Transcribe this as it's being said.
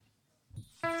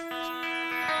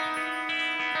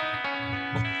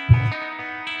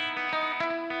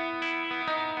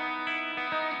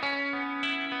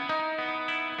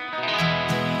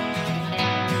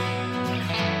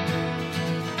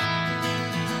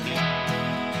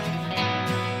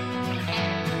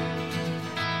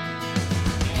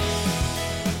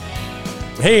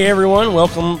Hey everyone,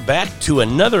 welcome back to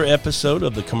another episode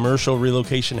of the Commercial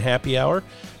Relocation Happy Hour.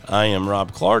 I am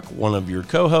Rob Clark, one of your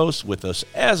co-hosts. With us,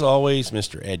 as always,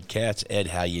 Mr. Ed Katz. Ed,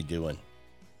 how you doing?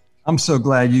 I'm so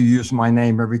glad you use my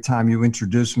name every time you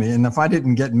introduce me. And if I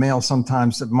didn't get mail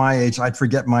sometimes at my age, I'd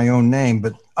forget my own name.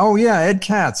 But, oh yeah, Ed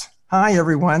Katz. Hi,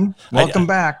 everyone. Welcome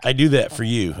back. I do that for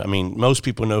you. I mean, most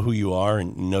people know who you are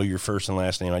and know your first and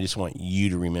last name. I just want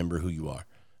you to remember who you are.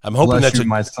 I'm hoping Bless you,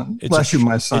 my son. Bless you,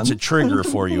 my son. It's a trigger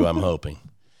for you, I'm hoping.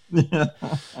 Yeah.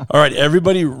 All right,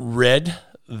 everybody read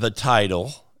the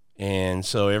title, and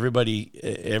so everybody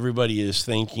is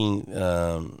thinking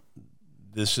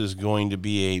this is going to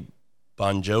be a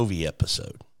Bon Jovi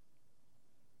episode.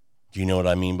 Do you know what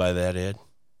I mean by that, Ed?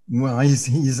 Well, he's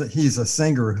a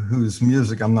singer whose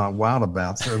music I'm not wild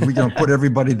about. So are we going to put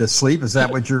everybody to sleep? Is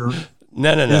that what you're...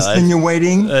 No.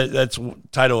 Insinuating? That's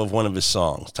title of one of his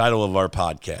songs. Title of our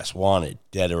podcast: "Wanted,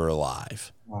 Dead or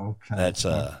Alive." Okay.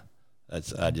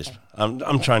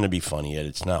 I'm trying to be funny, Ed.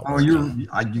 It's not. Oh,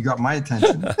 you got my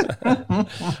attention.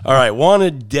 All right,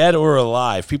 "Wanted, Dead or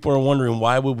Alive." People are wondering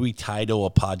why would we title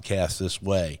a podcast this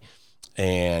way,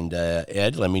 and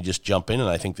Ed, let me just jump in, and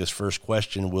I think this first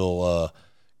question will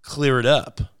clear it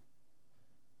up.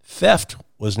 Theft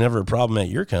was never a problem at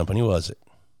your company, was it?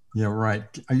 Yeah, right.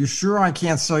 Are you sure I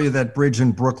can't sell you that bridge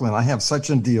in Brooklyn? I have such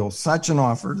a deal, such an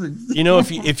offer. You know,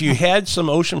 if you had some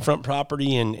oceanfront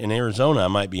property in Arizona, I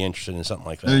might be interested in something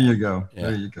like that. There you go. Yeah.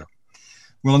 There you go.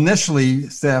 Well, initially,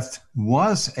 theft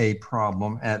was a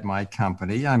problem at my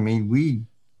company. I mean, we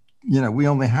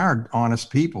only hired honest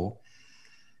people.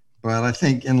 But I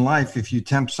think in life, if you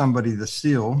tempt somebody to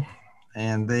steal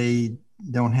and they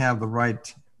don't have the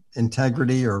right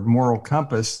integrity or moral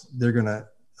compass, they're going to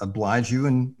oblige you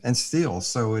and steal.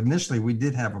 So initially we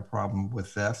did have a problem with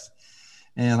theft.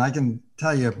 And I can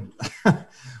tell you,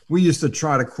 we used to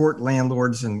try to court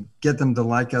landlords and get them to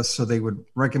like us so they would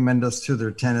recommend us to their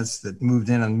tenants that moved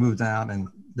in and moved out. And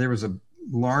there was a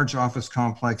large office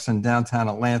complex in downtown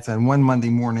Atlanta. And one Monday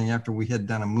morning after we had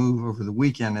done a move over the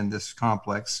weekend in this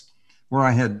complex, where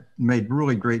I had made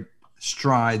really great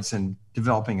strides in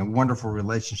developing a wonderful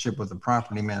relationship with the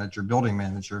property manager, building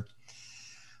manager,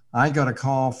 I got a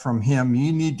call from him.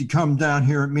 "You need to come down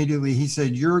here immediately." He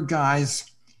said, "Your guys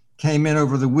came in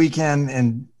over the weekend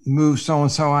and moved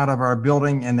so-and-so out of our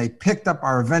building, and they picked up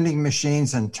our vending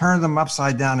machines and turned them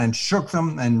upside down and shook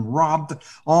them and robbed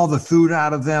all the food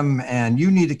out of them. And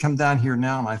you need to come down here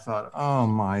now." And I thought, oh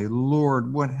my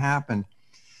Lord, what happened?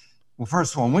 Well,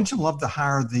 first of all, wouldn't you love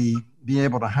to be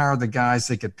able to hire the guys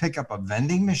that could pick up a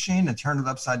vending machine and turn it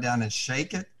upside down and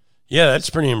shake it? Yeah, that's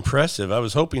pretty impressive. I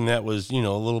was hoping that was, a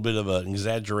little bit of an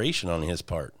exaggeration on his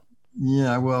part.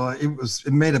 Yeah, well,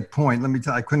 it made a point. Let me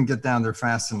tell you, I couldn't get down there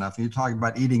fast enough. You're talking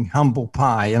about eating humble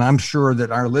pie, and I'm sure that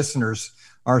our listeners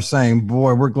are saying,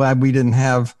 boy, we're glad we didn't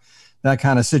have that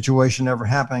kind of situation ever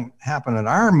happen at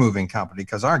our moving company,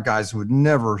 because our guys would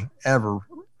never, ever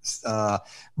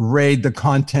raid the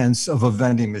contents of a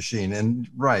vending machine. And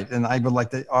I would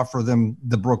like to offer them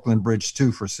the Brooklyn Bridge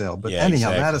too for sale. But yeah, anyhow,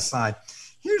 exactly. That aside,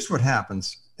 here's what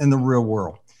happens in the real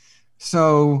world.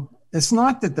 So it's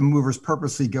not that the movers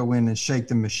purposely go in and shake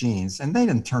the machines, and they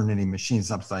didn't turn any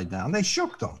machines upside down. They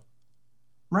shook them,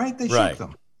 right? They shook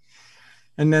them.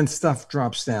 And then stuff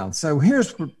drops down. So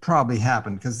here's what probably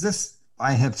happened, because this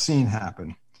I have seen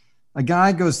happen. A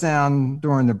guy goes down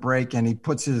during the break and he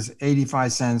puts his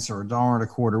 85 cents or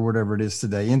 $1.25, whatever it is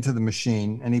today, into the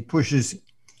machine, and he pushes,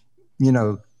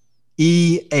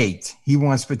 E8. He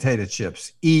wants potato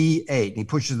chips. E8. He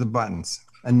pushes the buttons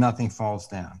and nothing falls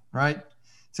down, right?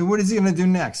 So what is he going to do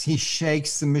next? He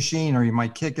shakes the machine, or you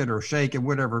might kick it or shake it,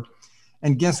 whatever.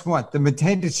 And guess what? The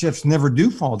potato chips never do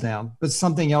fall down, but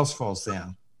something else falls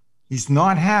down. He's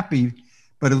not happy,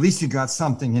 but at least he got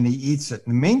something and he eats it.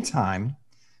 In the meantime,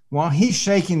 while he's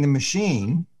shaking the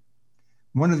machine,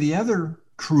 one of the other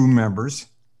crew members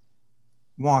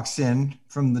walks in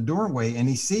from the doorway and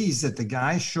he sees that the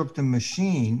guy shook the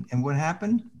machine, and what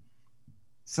happened?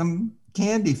 Some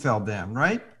candy fell down,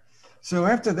 right? So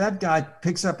after that guy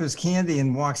picks up his candy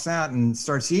and walks out and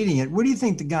starts eating it, what do you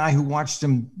think the guy who watched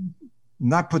him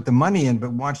not put the money in,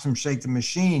 but watched him shake the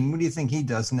machine, what do you think he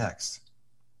does next?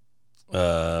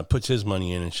 Puts his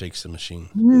money in and shakes the machine.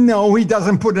 No, he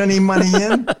doesn't put any money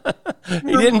in.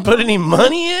 He didn't put any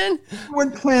money in?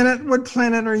 What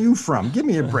planet are you from? Give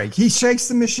me a break. He shakes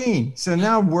the machine. So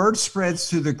now word spreads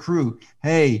to the crew.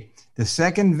 Hey, the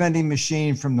second vending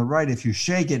machine from the right, if you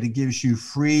shake it, it gives you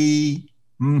free,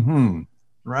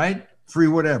 right? Free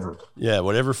whatever. Yeah,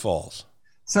 whatever falls.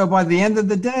 So by the end of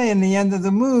the day and the end of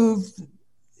the move,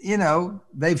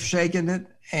 they've shaken it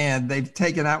and they've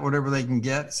taken out whatever they can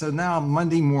get. So now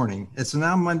Monday morning,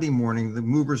 the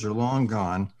movers are long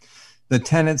gone. The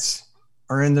tenants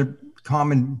are in their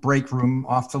common break room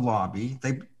off the lobby.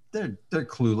 They're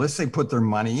clueless. They put their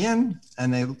money in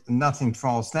and nothing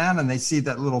falls down, and they see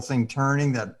that little thing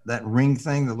turning, that ring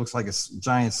thing that looks like a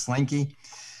giant slinky,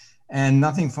 and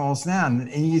nothing falls down.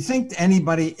 And you think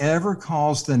anybody ever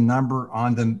calls the number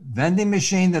on the vending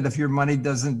machine that if your money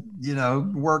doesn't,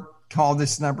 work, call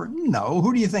this number? No.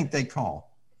 Who do you think they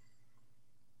call?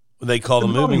 They call the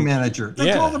moving manager.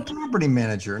 They call the property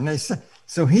manager. And they say,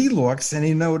 so he looks and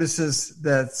he notices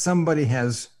that somebody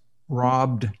has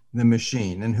robbed the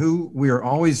machine. And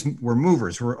we're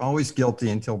movers. We're always guilty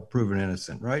until proven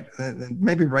innocent, right?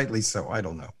 Maybe rightly so. I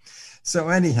don't know. So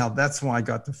anyhow, that's why I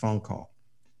got the phone call.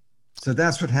 So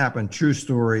that's what happened. True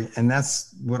story. And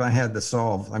that's what I had to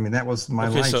solve. I mean, that was my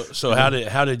life. So how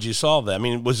did you solve that? I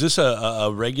mean, was this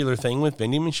a regular thing with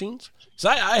vending machines? So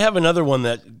I have another one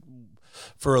that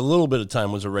for a little bit of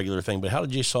time was a regular thing, but how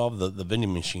did you solve the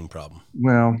vending machine problem?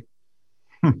 Well,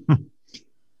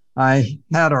 I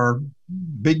had our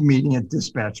big meeting at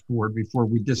dispatch board before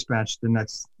we dispatched the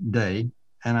next day.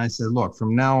 And I said, look,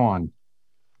 from now on,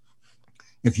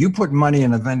 if you put money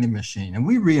in a vending machine, and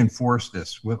we reinforce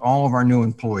this with all of our new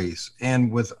employees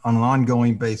and on an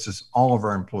ongoing basis, all of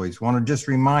our employees, want to just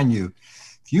remind you,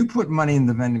 if you put money in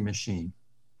the vending machine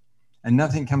and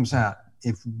nothing comes out,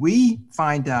 if we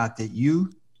find out that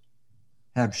you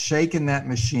have shaken that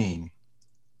machine,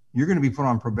 you're going to be put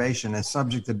on probation and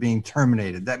subject to being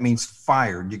terminated. That means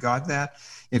fired. You got that?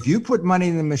 If you put money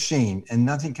in the machine and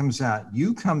nothing comes out,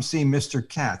 you come see Mr.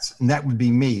 Katz, and that would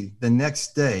be me, the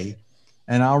next day,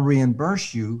 and I'll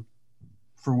reimburse you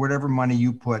for whatever money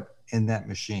you put in that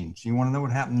machine. So you want to know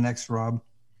what happened next, Rob?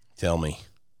 Tell me.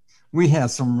 We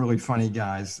had some really funny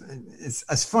guys.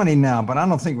 It's funny now, but I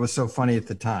don't think it was so funny at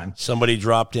the time. Somebody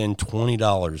dropped in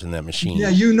 $20 in that machine.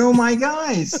 Yeah, my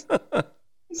guys.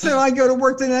 So I go to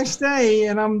work the next day,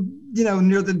 and I'm,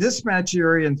 near the dispatch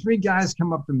area, and three guys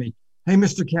come up to me. Hey,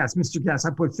 Mr. Katz, I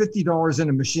put $50 in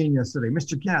a machine yesterday.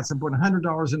 Mr. Katz, I put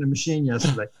 $100 in a machine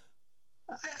yesterday.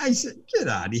 I said, get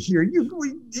out of here.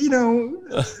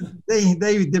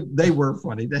 They were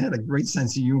funny. They had a great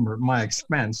sense of humor at my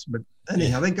expense. But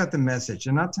anyhow, they got the message.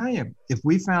 And I'll tell you, if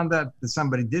we found out that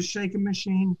somebody did shake a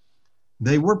machine,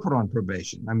 they were put on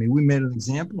probation. I mean, we made an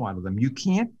example out of them. You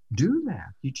can't do that.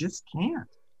 You just can't.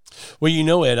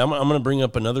 Well, Ed, I'm going to bring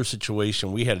up another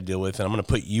situation we had to deal with, and I'm going to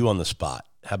put you on the spot.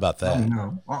 How about that? Oh,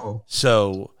 no. Uh-oh.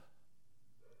 So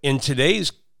in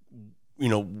today's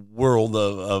world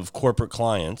of corporate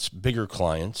clients, bigger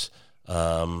clients,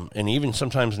 and even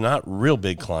sometimes not real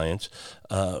big clients,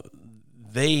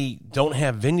 they don't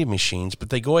have vending machines, but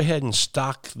they go ahead and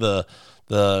stock the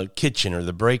kitchen or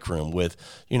the break room with,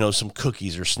 some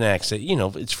cookies or snacks that,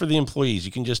 it's for the employees.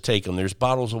 You can just take them. There's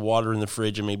bottles of water in the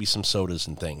fridge and maybe some sodas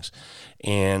and things.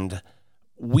 And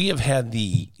we have had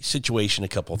the situation a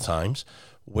couple of times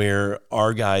where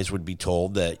our guys would be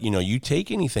told that, you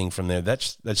take anything from there,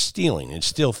 that's stealing. It's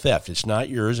still theft. It's not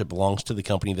yours. It belongs to the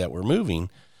company that we're moving.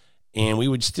 And we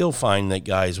would still find that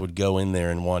guys would go in there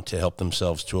and want to help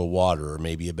themselves to a water or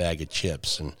maybe a bag of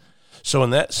chips. And so in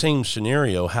that same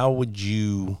scenario, how would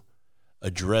you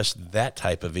address that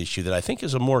type of issue that I think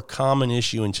is a more common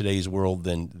issue in today's world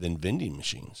than vending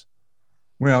machines?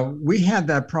 Well, we had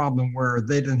that problem where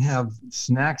they didn't have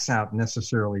snacks out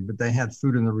necessarily, but they had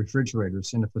food in the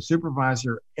refrigerators. And if a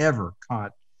supervisor ever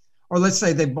caught, or let's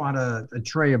say they bought a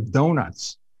tray of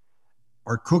donuts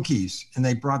or cookies and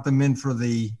they brought them in for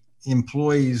the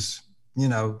employees,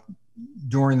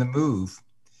 during the move.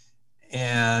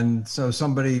 And so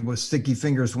somebody with sticky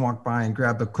fingers walked by and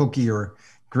grabbed a cookie or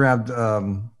grabbed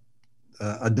a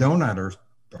donut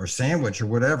or sandwich or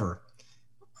whatever.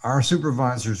 Our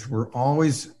supervisors were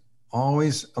always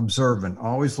observant,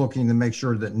 always looking to make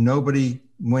sure that nobody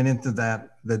went into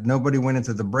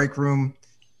the break room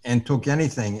and took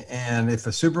anything. And if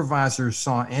a supervisor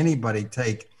saw anybody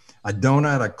take a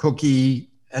donut, a cookie,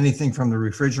 anything from the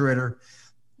refrigerator,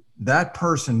 that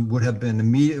person would have been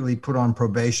immediately put on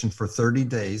probation for 30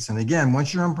 days. And again,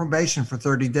 once you're on probation for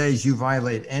 30 days, you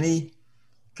violate any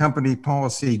company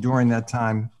policy during that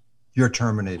time, you're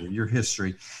terminated, your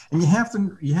history. And you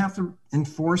have to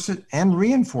enforce it and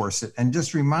reinforce it and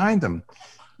just remind them,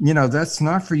 that's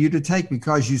not for you to take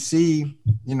because you see,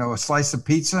 a slice of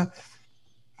pizza,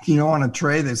 on a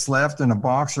tray that's left in a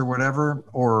box or whatever,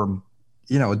 or,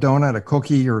 a donut, a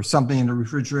cookie or something in the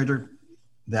refrigerator.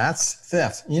 That's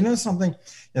theft. Something,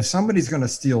 if somebody's going to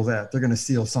steal that, they're going to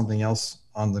steal something else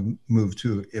on the move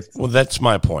too. Well, that's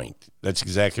my point. That's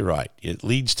exactly right. It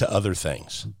leads to other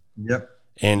things. Yep.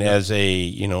 And as a,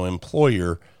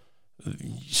 employer,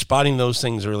 spotting those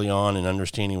things early on and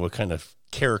understanding what kind of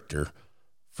character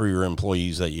for your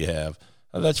employees that you have,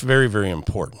 that's very, very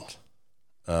important.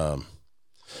 But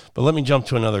let me jump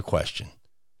to another question.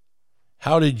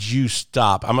 How did you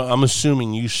stop? I'm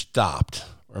assuming you stopped,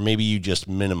 or maybe you just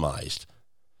minimized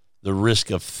the risk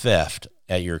of theft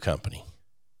at your company.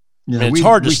 Yeah, it's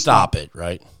hard to stop it,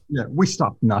 right? Yeah, we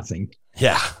stopped nothing.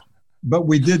 Yeah. But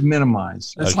we did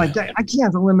minimize. It's like, I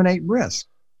can't eliminate risk.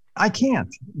 I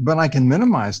can't, but I can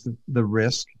minimize the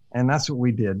risk. And that's what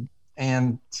we did.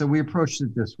 And so we approached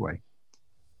it this way.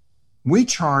 We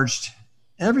charged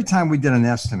every time we did an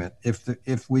estimate.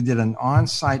 If we did an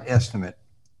on-site estimate,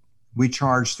 we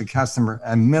charged the customer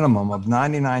a minimum of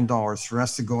 $99 for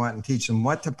us to go out and teach them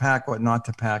what to pack, what not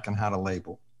to pack, and how to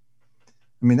label.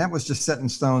 I mean, that was just set in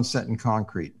stone, set in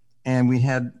concrete. And we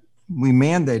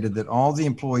mandated that all the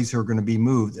employees who are going to be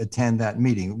moved attend that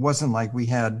meeting. It wasn't like we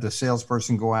had the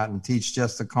salesperson go out and teach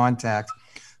just the contact,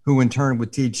 who in turn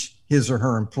would teach his or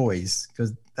her employees,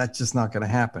 because that's just not going to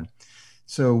happen.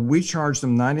 So we charged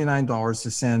them $99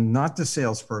 to send not the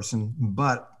salesperson,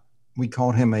 but we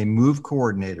called him a move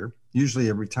coordinator, usually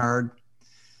a retired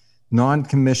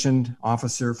non-commissioned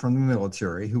officer from the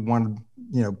military who wanted,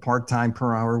 part-time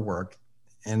per hour work.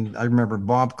 And I remember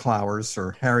Bob Clowers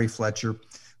or Harry Fletcher.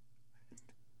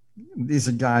 These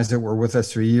are guys that were with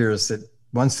us for years that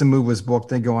once the move was booked,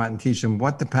 they go out and teach them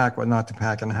what to pack, what not to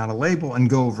pack, and how to label, and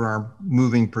go over our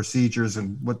moving procedures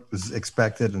and what was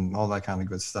expected and all that kind of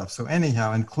good stuff. So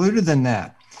anyhow, included in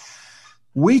that,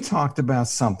 we talked about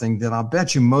something that I'll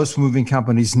bet you most moving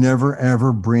companies never,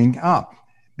 ever bring up.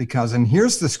 And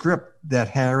here's the script that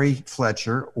Harry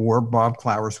Fletcher or Bob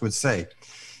Clowers would say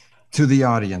to the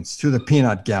audience, to the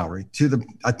peanut gallery, to the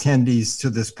attendees to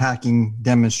this packing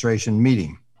demonstration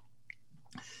meeting.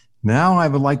 Now I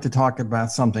would like to talk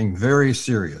about something very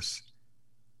serious.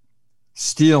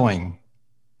 Stealing,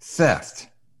 theft.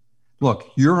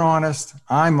 Look, you're honest,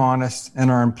 I'm honest,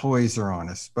 and our employees are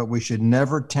honest, but we should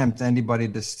never tempt anybody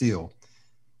to steal.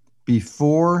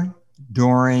 Before,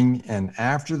 during, and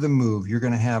after the move, you're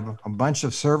going to have a bunch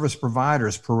of service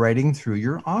providers parading through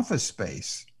your office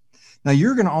space. Now,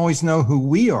 you're going to always know who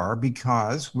we are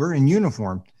because we're in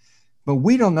uniform, but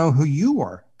we don't know who you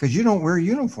are because you don't wear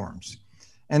uniforms.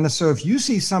 And so if you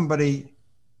see somebody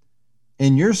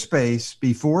in your space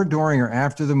before, during, or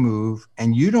after the move,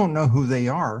 and you don't know who they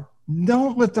are,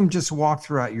 don't let them just walk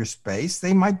throughout your space.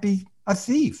 They might be a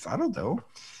thief. I don't know.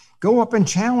 Go up and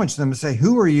challenge them and say,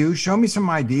 who are you? Show me some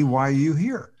ID. Why are you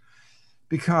here?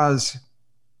 Because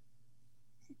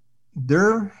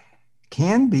there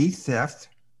can be theft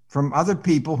from other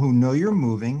people who know you're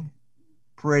moving,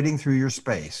 parading through your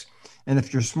space. And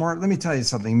if you're smart, let me tell you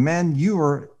something. Men, you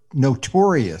are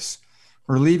notorious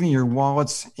for leaving your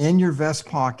wallets in your vest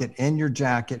pocket, in your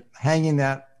jacket, hanging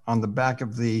that on the back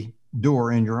of the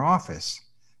door in your office.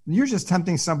 You're just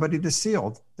tempting somebody to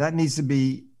steal. That needs to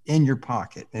be in your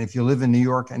pocket. And if you live in New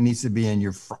York, it needs to be in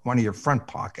one of your front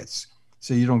pockets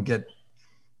so you don't get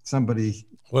somebody.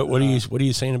 What are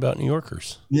you saying about New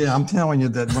Yorkers? Yeah, I'm telling you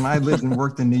that when I lived and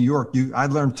worked in New York, I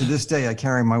learned to this day I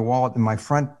carry my wallet in my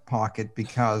front pocket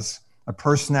because a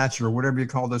purse snatcher or whatever you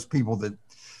call those people that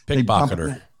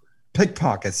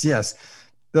pickpockets, yes.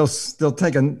 They'll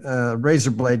take a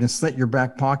razor blade and slit your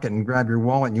back pocket and grab your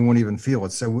wallet and you won't even feel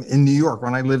it. So in New York,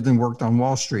 when I lived and worked on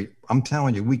Wall Street, I'm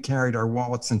telling you, we carried our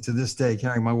wallets, and to this day,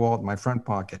 carry my wallet in my front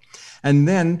pocket. And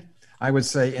then I would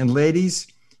say, and ladies,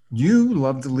 you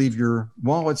love to leave your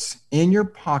wallets in your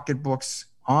pocketbooks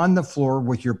on the floor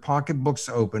with your pocketbooks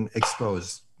open,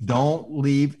 exposed. Don't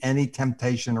leave any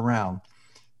temptation around.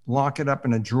 Lock it up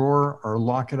in a drawer or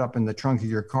lock it up in the trunk of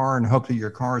your car and hope that your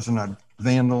cars are not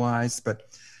vandalized. But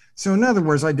so in other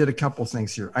words, I did a couple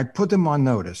things here. I put them on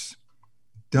notice.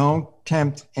 Don't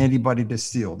tempt anybody to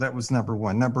steal. That was number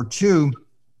one. Number two,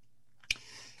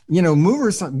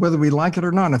 movers, whether we like it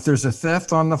or not, if there's a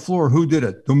theft on the floor, who did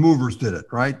it? The movers did it,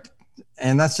 right?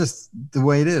 And that's just the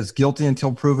way it is. Guilty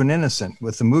until proven innocent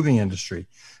with the moving industry.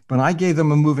 But I gave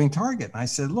them a moving target. I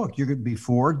said, look, you're going to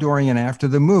before, during, and after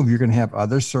the move, you're going to have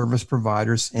other service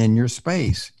providers in your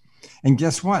space. And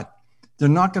guess what? They're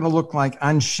not going to look like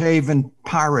unshaven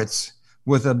pirates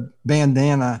with a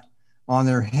bandana on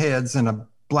their heads and a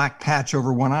black patch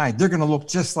over one eye. They're going to look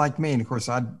just like me. And of course,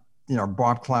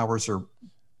 Bob Clowers or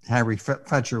Harry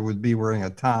Fletcher would be wearing a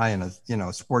tie and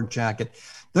a sport jacket.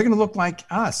 They're going to look like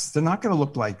us. They're not going to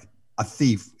look like a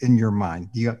thief in your mind.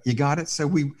 You got it? So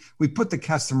we put the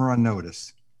customer on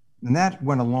notice. And that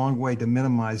went a long way to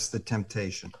minimize the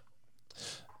temptation.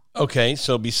 Okay,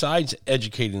 so besides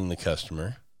educating the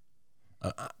customer,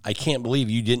 I can't believe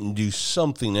you didn't do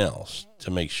something else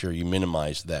to make sure you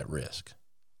minimized that risk.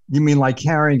 You mean like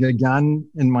carrying a gun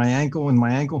in my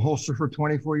ankle holster for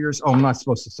 24 years? Oh, I'm not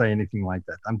supposed to say anything like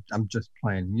that. I'm just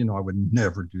playing. I would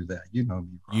never do that. You know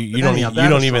me. You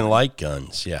don't even like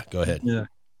guns. Yeah, go ahead. Yeah.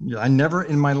 I never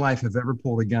in my life have ever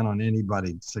pulled a gun on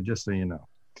anybody. So just so you know.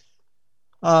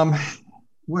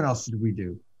 What else did we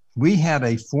do? We had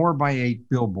a 4x8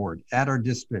 billboard at our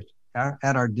dispatch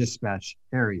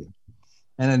area,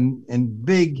 and in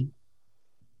big.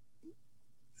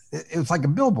 It was like a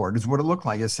billboard is what it looked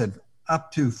like. It said up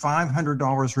to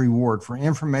 $500 reward for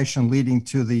information leading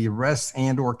to the arrest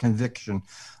and or conviction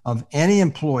of any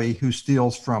employee who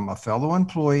steals from a fellow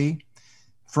employee,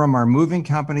 from our moving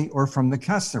company, or from the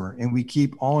customer. And we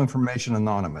keep all information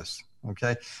anonymous.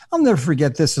 Okay. I'll never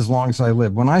forget this as long as I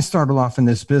live. When I started off in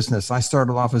this business, I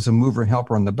started off as a mover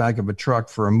helper on the back of a truck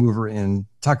for a mover in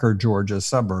Tucker, Georgia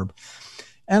suburb.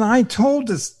 And I told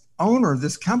this owner of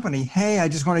this company, hey, I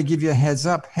just want to give you a heads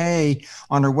up. Hey,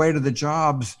 on our way to the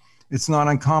jobs, it's not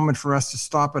uncommon for us to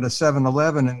stop at a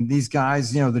 7-Eleven, and these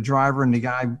guys, the driver and the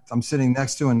guy I'm sitting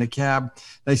next to in the cab,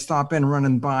 they stop in, run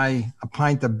and buy a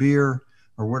pint of beer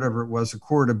or whatever it was, a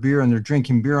quart of beer, and they're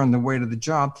drinking beer on the way to the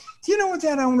job. Do you know what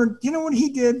that owner, what he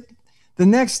did? The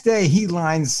next day, he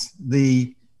lines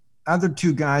the other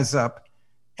two guys up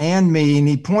and me, and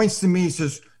he points to me, he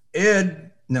says, Ed,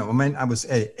 no, I was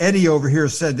Eddie over here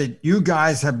said that you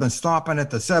guys have been stopping at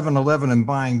the 7-Eleven and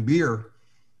buying beer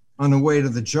on the way to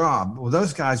the job. Well,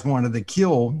 those guys wanted to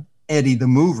kill Eddie the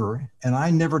mover, and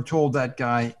I never told that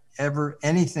guy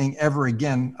anything ever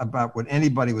again about what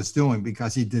anybody was doing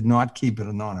because he did not keep it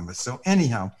anonymous. So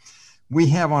anyhow, we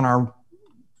have on our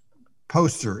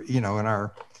poster, in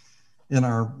our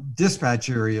dispatch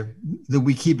area that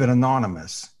we keep it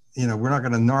anonymous. We're not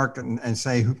going to narc and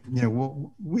say,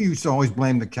 we used to always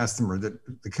blame the customer, that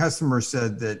the customer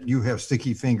said that you have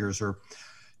sticky fingers, or,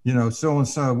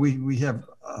 so-and-so. We have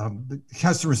the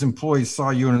customer's employees saw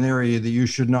you in an area that you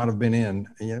should not have been in.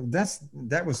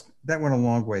 That went a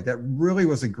long way. That really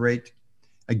was a great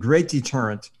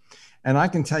deterrent. And I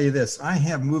can tell you this, I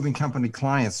have moving company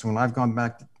clients when I've gone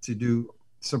back to do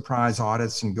surprise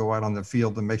audits and go out on the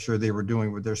field to make sure they were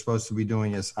doing what they're supposed to be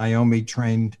doing as IOMI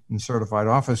trained and certified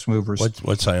office movers.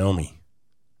 What's IOMI?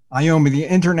 IOMI, the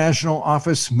International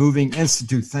Office Moving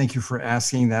Institute. Thank you for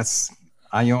asking. That's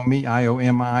IOMI,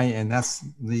 IOMI, and that's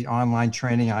the online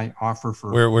training I offer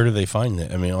for. Where do they find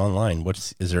that? I mean, online.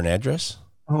 Is there an address?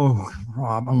 Oh,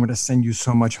 Rob, I'm going to send you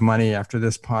so much money after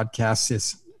this podcast.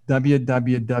 It's www.office,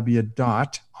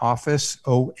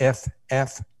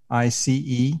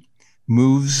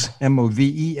 moves,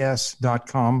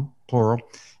 moves.com, plural,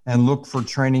 and look for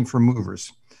training for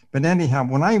movers. But anyhow,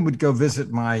 when I would go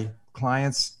visit my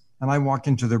clients and I walk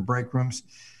into their break rooms,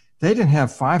 they didn't have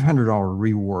 $500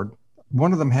 reward.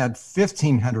 One of them had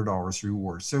 $1,500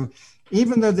 reward. So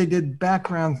even though they did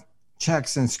background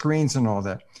checks and screens and all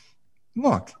that,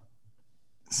 look,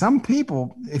 some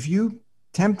people, if you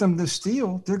tempt them to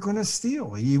steal, they're going to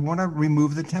steal. You want to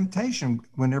remove the temptation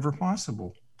whenever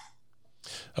possible.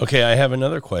 Okay, I have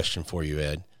another question for you,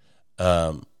 Ed.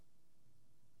 Not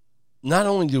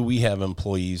only do we have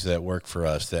employees that work for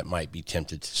us that might be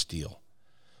tempted to steal,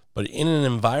 but in an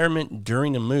environment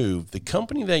during a move, the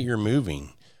company that you're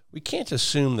moving, we can't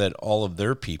assume that all of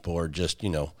their people are just,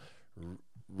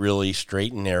 really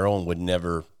straight and narrow and would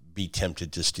never be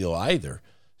tempted to steal either.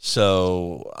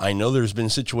 So I know there's been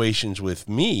situations with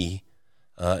me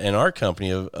in our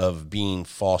company of being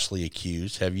falsely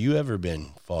accused. Have you ever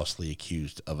been falsely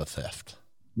accused of a theft?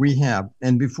 We have.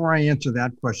 And before I answer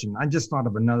that question, I just thought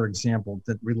of another example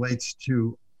that relates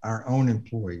to our own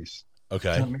employees.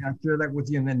 Okay. So, may I share that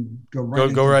with you and then go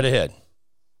right ahead.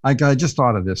 I just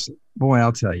thought of this. Boy,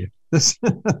 I'll tell you. This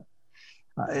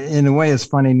in a way it's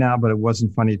funny now, but it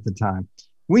wasn't funny at the time.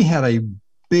 We had a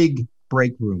big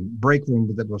break room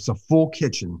that was a full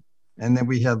kitchen. And then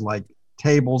we had like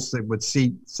tables that would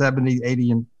seat 70,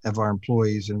 80 of our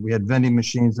employees. And we had vending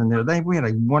machines in there. We had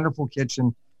a wonderful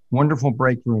kitchen, wonderful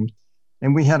break room.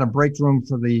 And we had a break room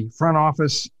for the front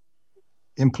office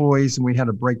employees, and we had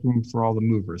a break room for all the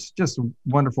movers. Just a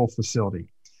wonderful facility.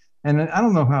 And I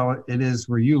don't know how it is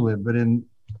where you live, but in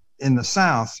the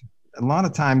South, a lot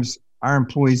of times our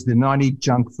employees did not eat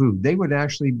junk food. They would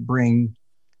actually bring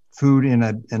food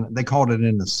and they called it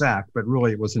in a sack, but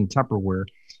really it was in Tupperware,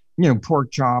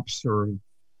 pork chops or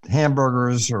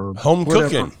hamburgers or home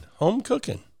cooking.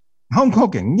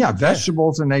 Yeah.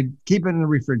 Vegetables, and they keep it in the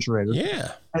refrigerator.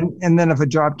 Yeah. And then if a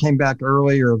job came back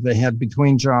early, or if they had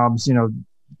between jobs,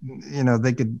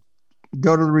 they could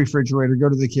go to the refrigerator, go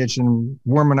to the kitchen,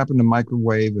 warm it up in the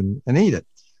microwave and eat it.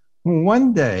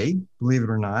 One day, believe it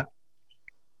or not,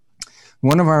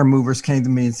 one of our movers came to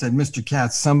me and said, Mr.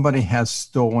 Katz, somebody has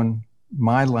stolen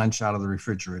my lunch out of the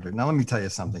refrigerator. Now, let me tell you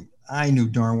something. I knew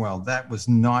darn well that was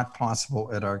not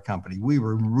possible at our company. We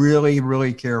were really,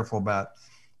 really careful about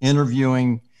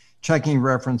interviewing, checking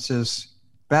references,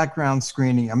 background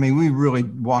screening. I mean, we really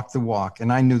walked the walk,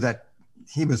 and I knew that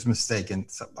he was mistaken.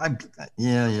 So I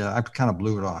kind of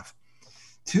blew it off.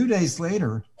 2 days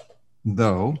later,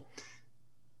 though,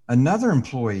 another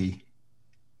employee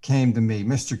came to me,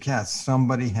 Mr. Katz,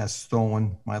 somebody has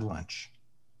stolen my lunch.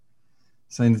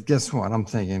 Saying, guess what? I'm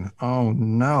thinking, oh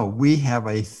no, we have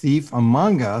a thief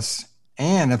among us.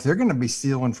 And if they're going to be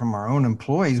stealing from our own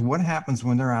employees, what happens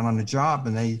when they're out on the job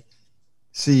and they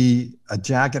see a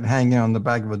jacket hanging on the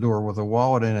back of a door with a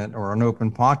wallet in it or an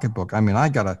open pocketbook? I mean, I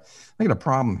got a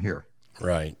problem here.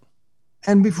 Right.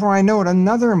 And before I know it,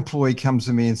 another employee comes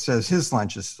to me and says his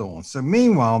lunch is stolen. So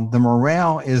meanwhile, the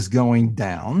morale is going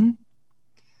down.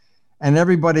 And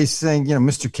everybody's saying,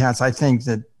 Mr. Katz, I think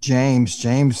that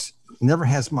James never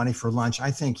has money for lunch. I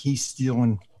think he's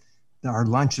stealing our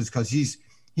lunches because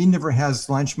he never has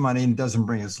lunch money and doesn't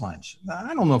bring his lunch. Now,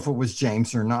 I don't know if it was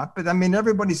James or not, but I mean,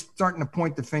 everybody's starting to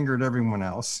point the finger at everyone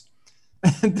else.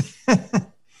 And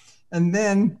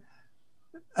then,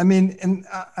 I mean,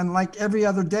 and like every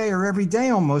other day or every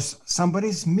day almost,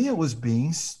 somebody's meal is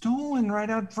being stolen right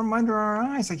out from under our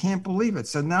eyes. I can't believe it.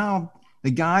 So now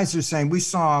the guys are saying, we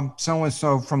saw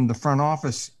so-and-so from the front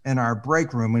office in our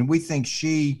break room, and we think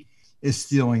she is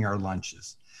stealing our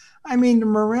lunches. I mean, the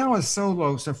morale is so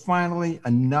low. So finally,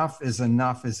 enough is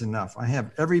enough is enough. I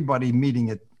have everybody meeting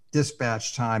at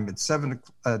dispatch time at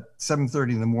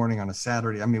 7:30 in the morning on a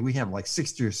Saturday. I mean, we have like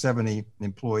 60 or 70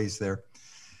 employees there.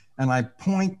 And I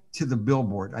point to the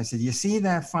billboard. I said, you see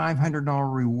that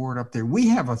 $500 reward up there? We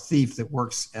have a thief that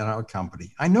works at our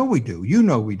company. I know we do. You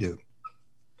know we do.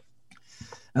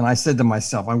 And I said to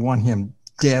myself, I want him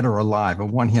dead or alive. I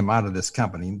want him out of this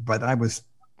company. But I was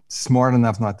smart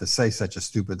enough not to say such a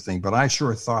stupid thing. But I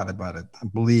sure thought about it.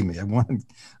 Believe me,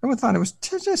 I thought it was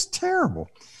just terrible.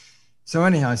 So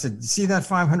anyhow, I said, see that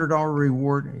 $500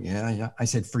 reward? Yeah. I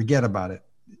said, forget about it.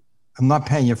 I'm not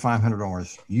paying you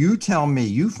 $500. You tell me,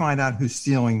 you find out who's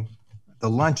stealing the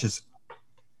lunches.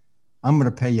 I'm going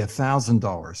to pay you $1,000.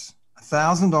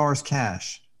 $1,000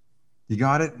 cash. You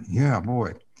got it? Yeah,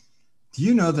 boy. Do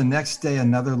you know the next day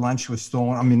another lunch was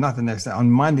stolen? I mean, not the next day. On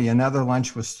Monday, another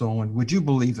lunch was stolen. Would you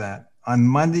believe that? On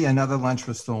Monday, another lunch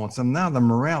was stolen. So now the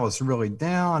morale is really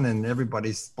down and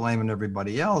everybody's blaming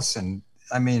everybody else. And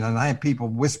I mean, and I have people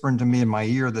whispering to me in my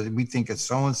ear that we think it's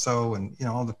so-and-so and,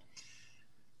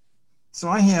 so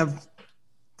I have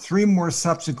 3 more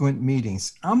subsequent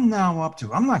meetings. I'm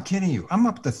not kidding you. I'm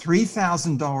up to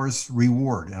 $3,000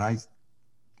 reward. And I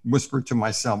whispered to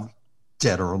myself,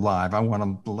 dead or alive.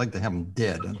 I'd like to have them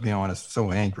dead, to be honest,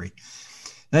 so angry.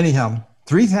 Anyhow,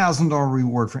 $3,000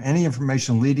 reward for any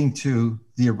information leading to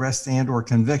the arrest and or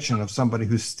conviction of somebody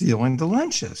who's stealing the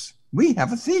lunches. We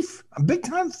have a thief, a big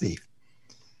time thief.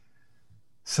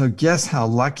 So guess how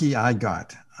lucky I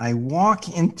got. I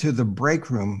walk into the break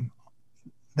room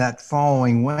that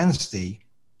following Wednesday,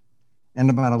 and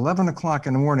about 11 o'clock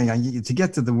in the morning, to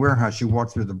get to the warehouse, you walk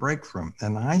through the break room,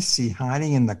 and I see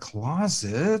hiding in the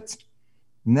closet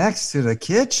next to the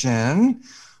kitchen,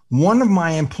 one of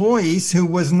my employees who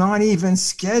was not even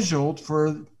scheduled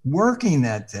for working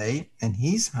that day, and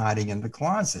he's hiding in the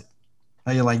closet.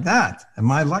 How you like that?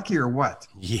 Am I lucky or what?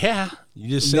 Yeah, you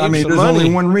just saved some there's money.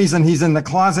 Only one reason he's in the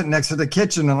closet next to the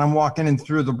kitchen, and I'm walking in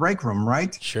through the break room,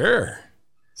 right? Sure.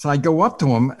 So I go up to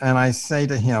him, and I say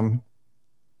to him,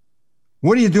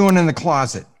 what are you doing in the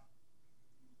closet?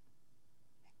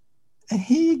 And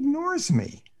he ignores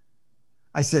me.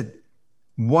 I said,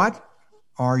 what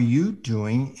are you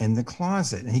doing in the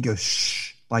closet? And he goes,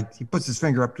 shh, like he puts his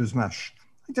finger up to his mouth. Shh.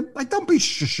 I don't be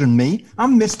shushing me.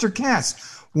 I'm Mr.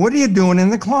 Katz. What are you doing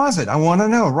in the closet? I want to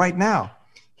know right now.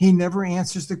 He never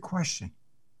answers the question.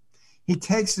 He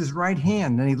takes his right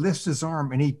hand and he lifts his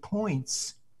arm and he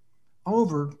points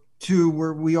over to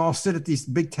where we all sit at these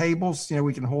big tables.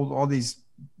 We can hold all these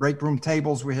break room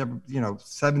tables. We have,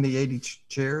 70, 80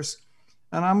 chairs.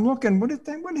 And I'm looking, what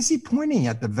is he pointing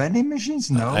at? The vending machines?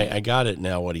 No. I got it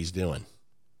now, what he's doing.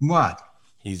 What?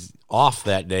 He's off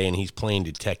that day and he's playing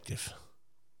detective.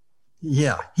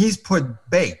 Yeah, he's put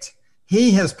bait.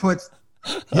 He has put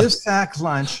his sack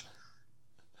lunch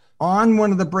on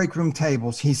one of the break room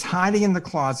tables. He's hiding in the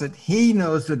closet. He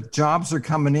knows that jobs are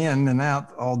coming in and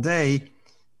out all day.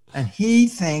 And he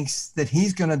thinks that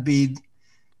he's going to be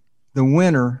the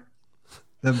winner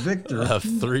the victor, of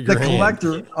 $3,000, the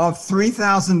collector of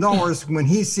 $3,000 when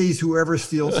he sees whoever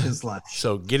steals his lunch.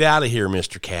 So get out of here,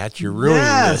 Mr. Katz. You're ruining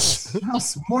this. How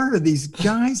smart are these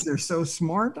guys? They're so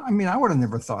smart. I mean, I would have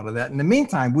never thought of that. In the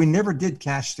meantime, we never did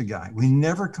catch the guy. We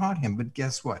never caught him. But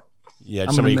guess what? Yeah,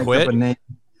 somebody quit.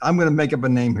 I'm going to make up a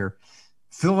name here.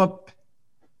 Philip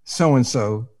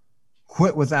so-and-so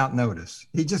quit without notice.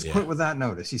 He just quit without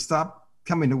notice. He stopped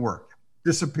coming to work,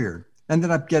 disappeared.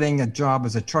 Ended up getting a job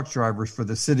as a truck driver for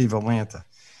the city of Atlanta.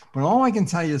 But all I can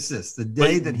tell you is this: the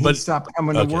day that he stopped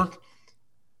coming to work,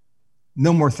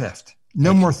 no more theft.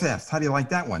 No more theft. How do you like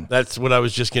that one? That's what I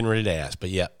was just getting ready to ask. But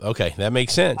yeah, okay, that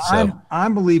makes sense. So I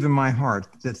believe in my heart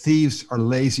that thieves are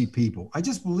lazy people. I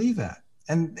just believe that.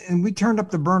 And we turned up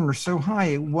the burner so high,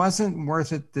 it wasn't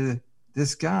worth it to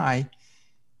this guy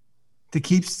to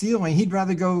keep stealing. He'd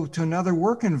rather go to another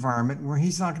work environment where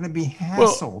he's not going to be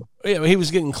hassled. Well, yeah, he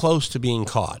was getting close to being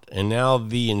caught. And now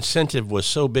the incentive was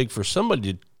so big for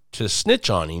somebody to snitch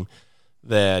on him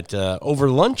that over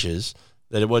lunches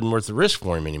that it wasn't worth the risk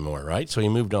for him anymore, right? So he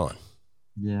moved on.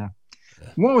 Yeah.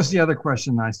 What was the other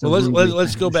question I said? Well,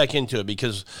 let's go back into it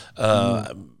because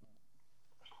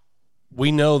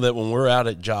we know that when we're out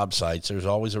at job sites, there's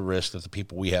always a risk that the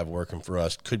people we have working for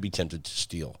us could be tempted to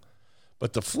steal.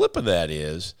 But the flip of that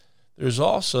is there's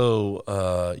also,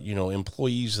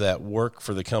 employees that work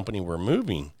for the company we're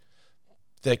moving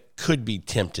that could be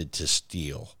tempted to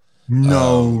steal.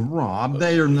 No, Rob,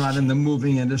 they are not in the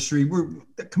moving industry.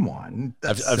 Come on,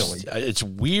 that's silly. It's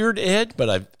weird, Ed, but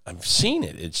I've seen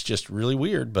it. It's just really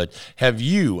weird. But have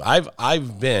you?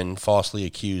 I've been falsely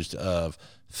accused of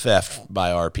theft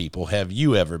by our people. Have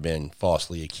you ever been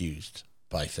falsely accused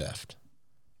by theft?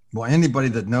 Well, anybody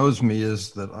that knows me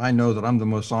is that I know that I'm the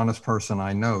most honest person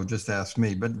I know. Just ask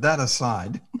me. But that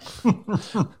aside,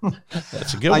 that's a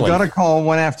good one. I got a call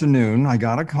one afternoon about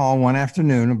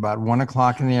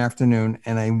 1:00 in the afternoon,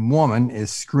 and a woman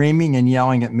is screaming and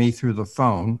yelling at me through the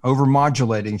phone,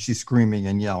 overmodulating. She's screaming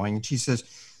and yelling. And she says,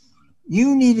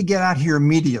 "You need to get out here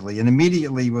immediately." And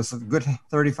immediately was a good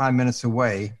 35 minutes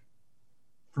away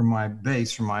from my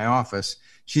base, from my office.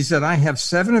 She said, "I have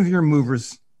 7 of your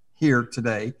movers here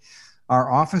today.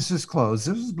 Our office is closed."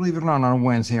 This is, believe it or not, on a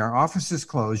Wednesday. Our office is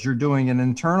closed. You're doing an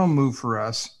internal move for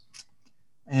us.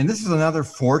 And this is another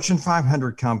Fortune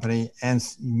 500 company. And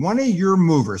one of your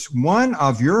movers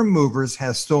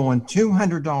has stolen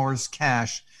 $200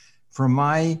 cash from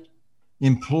my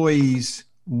employee's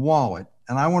wallet.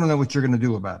 And I want to know what you're going to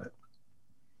do about it.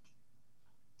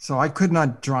 So I could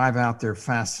not drive out there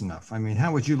fast enough. I mean,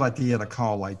 how would you like to get a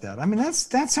call like that? I mean,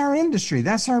 that's our industry.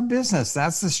 That's our business.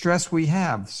 That's the stress we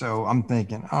have. So I'm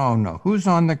thinking, oh no, who's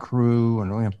on the crew?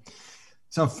 And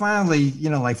so finally,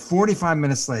 like 45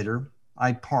 minutes later,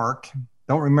 I park.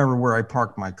 Don't remember where I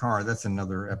parked my car. That's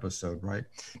another episode, right?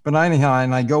 But anyhow,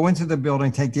 and I go into the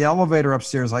building, take the elevator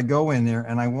upstairs. I go in there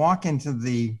and I walk into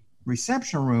the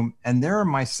reception room, and there are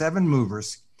my 7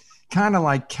 movers, kind of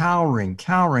like cowering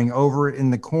over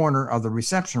in the corner of the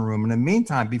reception room. In the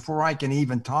meantime, before I can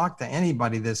even talk to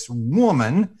anybody, this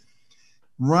woman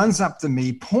runs up to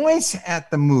me, points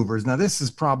at the movers. Now, this is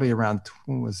probably around,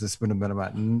 would have been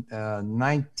about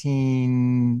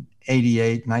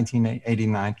 1988,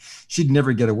 1989. She'd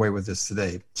never get away with this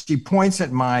today. She points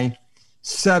at my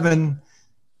 7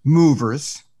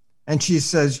 movers, and she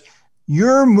says,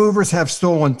 "Your movers have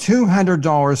stolen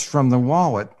 $200 from the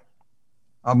wallet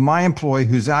of my employee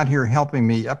who's out here helping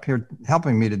me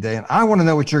today. And I want to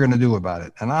know what you're going to do about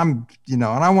it. And and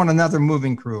I want another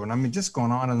moving crew." And I mean, just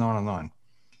going on and on and on.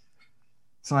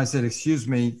 So I said, "Excuse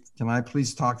me, can I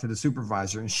please talk to the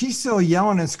supervisor?" And she's still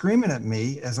yelling and screaming at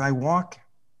me as I walk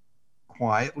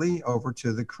quietly over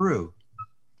to the crew,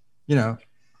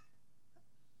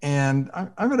 and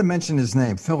I'm going to mention his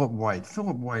name, Philip White.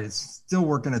 Philip White is still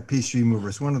working at Peachtree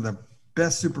Movers, one of the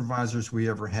best supervisors we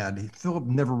ever had. Philip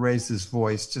never raised his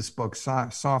voice, just spoke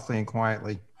softly and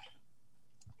quietly.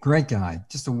 Great guy,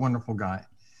 just a wonderful guy.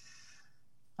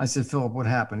 I said, "Philip, what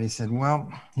happened?" He said, "We're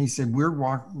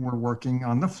working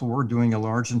on the floor doing a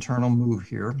large internal move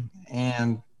here.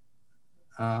 And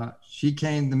she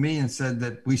came to me and said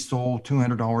that we stole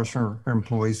 $200 from her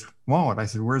employee's wallet." I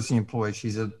said, "Where's the employee?"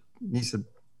 He said,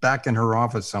 "Back in her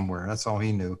office somewhere." That's all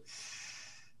he knew.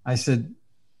 I said,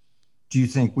 "Do you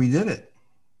think we did it?"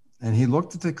 And he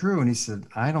looked at the crew and he said,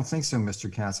 "I don't think so,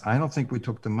 Mr. Katz. I don't think we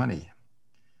took the money."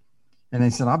 And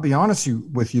he said, "I'll be honest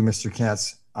with you, Mr.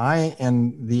 Katz. I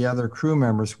and the other crew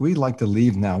members, we'd like to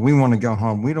leave now. We want to go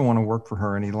home. We don't want to work for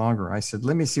her any longer." I said,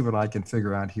 "Let me see what I can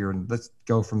figure out here, and let's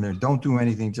go from there. Don't do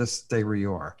anything. Just stay where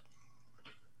you are."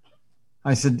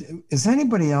 I said, is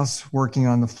anybody else working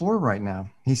on the floor right now?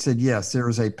 He said, yes, there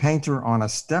is a painter on a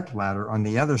step ladder on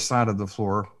the other side of the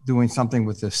floor doing something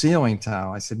with the ceiling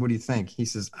tile. I said, what do you think? He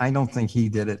says, I don't think he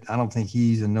did it. I don't think he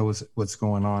even knows what's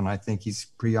going on. I think he's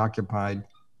preoccupied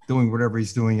doing whatever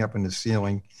he's doing up in the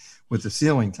ceiling with the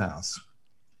ceiling tiles.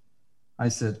 I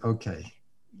said, okay.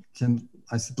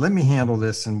 I said, let me handle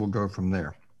this and we'll go from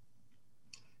there.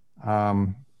 I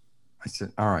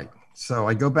said, all right. So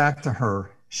I go back to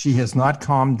her. She has not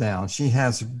calmed down. She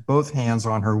has both hands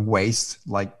on her waist,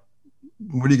 like,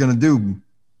 what are you going to do,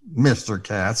 Mr.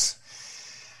 Katz?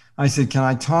 I said, can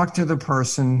I talk to the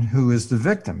person who is the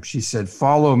victim? She said,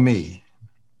 follow me.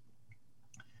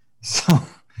 So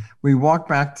we walk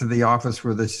back to the office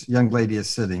where this young lady is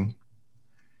sitting,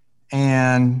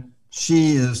 and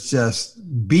she is just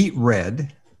beet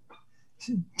red,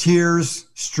 tears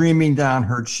streaming down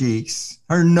her cheeks.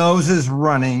 Her nose is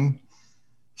running.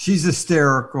 She's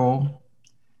hysterical.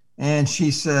 And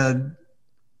she said,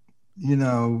 you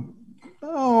know,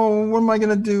 oh, what am I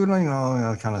going to do? You know,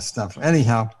 that kind of stuff.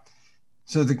 Anyhow,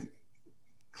 so the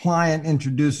client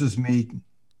introduces me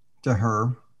to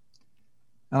her.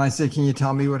 And I said, can you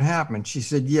tell me what happened? She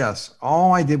said, yes.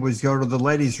 All I did was go to the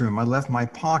ladies' room. I left my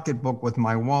pocketbook with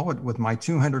my wallet with my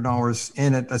 $200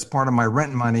 in it. That's part of my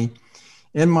rent money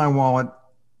in my wallet,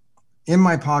 in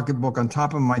my pocketbook on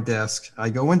top of my desk. I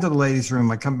go into the ladies' room.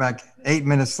 I come back 8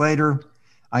 minutes later.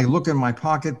 I look in my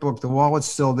pocketbook. The wallet's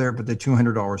still there, but the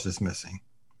 $200 is missing.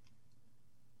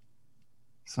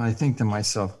 So I think to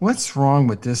myself, what's wrong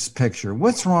with this picture?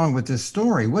 What's wrong with this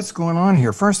story? What's going on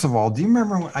here? First of all, do you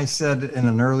remember what I said in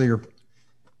an earlier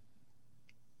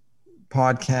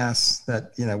podcast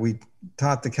that, you know, we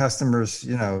taught the customers,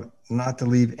 you know, not to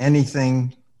leave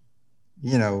anything,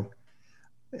 you know,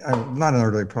 not an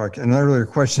earlier podcast, an earlier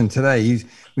question today.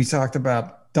 We talked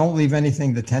about don't leave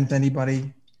anything to tempt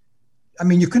anybody. I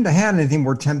mean, you couldn't have had anything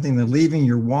more tempting than leaving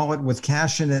your wallet with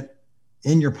cash in it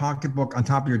in your pocketbook on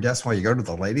top of your desk while you go to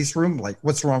the ladies' room. Like,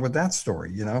 what's wrong with that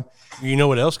story? You know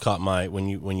what else caught my, when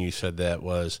you said that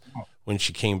was when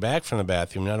she came back from the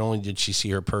bathroom, not only did she see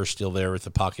her purse still there with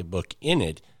the pocketbook in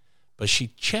it, but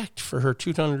she checked for her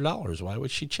 $200. Why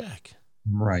would she check?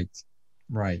 Right.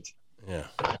 Yeah.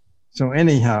 So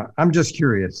anyhow, I'm just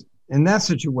curious, in that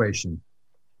situation,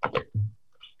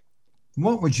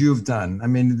 what would you have done? I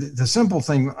mean, the simple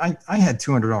thing, I had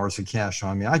 $200 of cash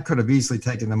on me. I could have easily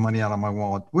taken the money out of my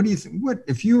wallet. What do you think? What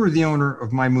if you were the owner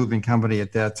of my moving company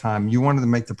at that time, you wanted to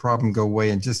make the problem go away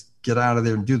and just get out of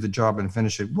there and do the job and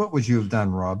finish it? What would you have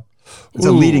done, Rob? It's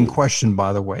a leading question,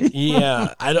 by the way.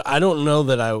 Yeah, I don't know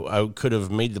that I could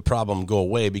have made the problem go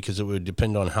away because it would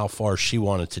depend on how far she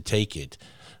wanted to take it.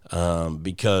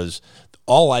 Because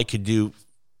all I could do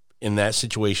in that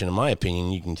situation, in my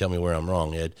opinion, you can tell me where I'm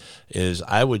wrong, Ed, is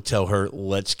I would tell her,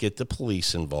 let's get the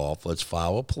police involved. Let's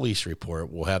file a police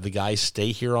report. We'll have the guys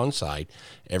stay here on site.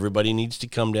 Everybody needs to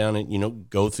come down and, you know,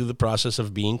 go through the process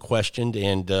of being questioned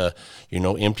and, you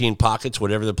know, emptying pockets,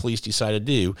 whatever the police decide to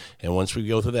do. And once we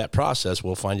go through that process,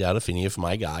 we'll find out if any of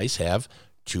my guys have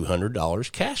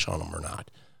 $200 cash on them or not.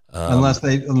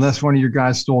 Unless one of your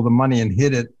guys stole the money and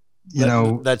hid it, you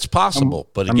know. That's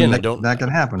possible. But again, that can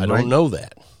happen. I don't know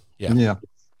that. Yeah.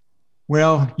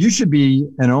 Well, you should be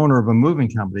an owner of a moving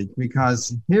company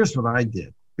because here's what I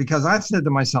did. Because I've said to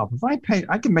myself, if I pay,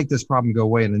 I can make this problem go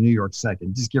away in a New York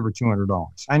second. Just give her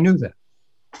 $200. I knew that.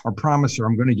 Or promise her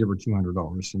I'm going to give her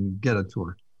 $200 and get it to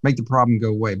her. Make the problem go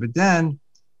away. But then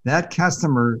that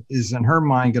customer is in her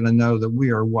mind going to know that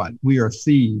we are what? We are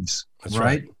thieves. That's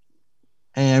right.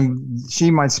 And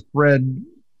she might spread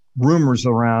rumors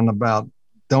around about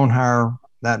don't hire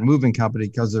that moving company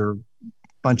because they're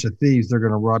bunch of thieves, they're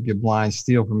going to rob you blind,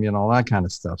 steal from you, and all that kind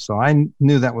of stuff. So I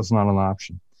knew that was not an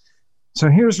option.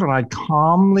 So here's what I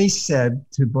calmly said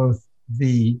to both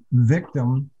the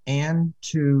victim and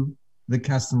to the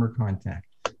customer contact.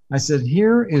 I said,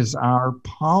 here is our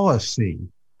policy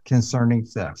concerning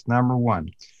theft. Number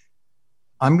one,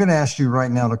 I'm going to ask you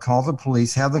right now to call the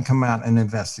police, have them come out and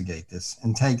investigate this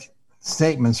and take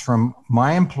statements from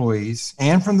my employees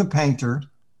and from the painter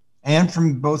and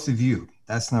from both of you.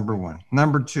 That's number one.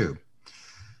 Number two,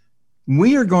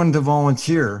 we are going to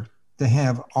volunteer to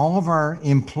have all of our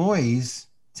employees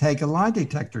take a lie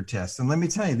detector test. And let me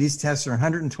tell you, these tests are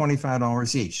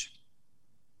 $125 each.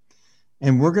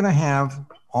 And we're going to have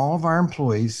all of our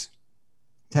employees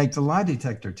take the lie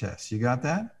detector test. You got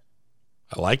that?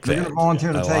 I like that. We're going to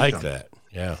volunteer to take them. That.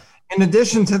 Yeah. In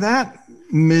addition to that,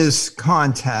 Ms.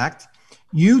 Contact,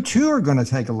 you too are going to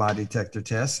take a lie detector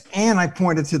test. And I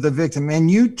pointed to the victim,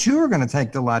 and you too are going to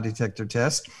take the lie detector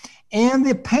test. And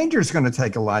the painter's going to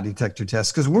take a lie detector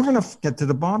test because we're going to get to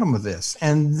the bottom of this.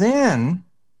 And then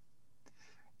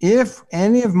if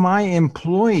any of my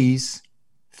employees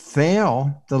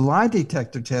fail the lie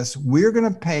detector test, we're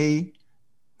going to pay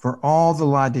for all the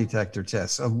lie detector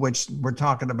tests, of which we're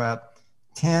talking about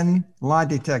 10 lie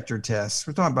detector tests.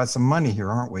 We're talking about some money here,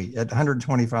 aren't we? At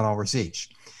 $125 each.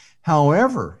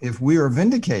 However, if we are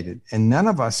vindicated and none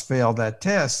of us fail that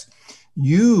test,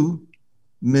 you,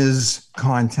 Ms.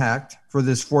 Contact, for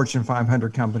this Fortune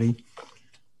 500 company,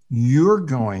 you're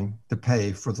going to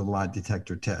pay for the lie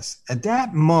detector test. At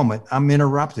that moment, I'm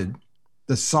interrupted.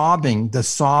 The sobbing,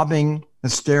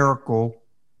 hysterical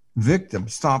victim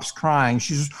stops crying.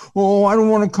 She says, "Oh, I don't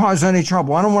want to cause any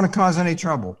trouble. I don't want to cause any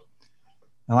trouble."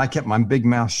 And I kept my big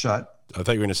mouth shut. I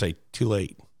thought you were going to say too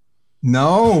late.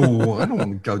 No, I don't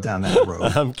want to go down that road.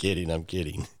 I'm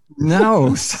kidding.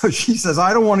 No. So she says,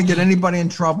 "I don't want to get anybody in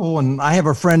trouble. And I have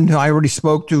a friend who I already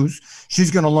spoke to.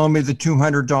 She's going to loan me the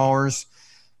 $200.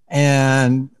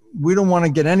 And we don't want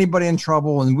to get anybody in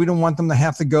trouble. And we don't want them to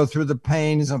have to go through the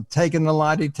pains of taking the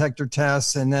lie detector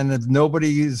tests. And then if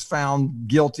nobody is found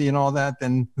guilty and all that,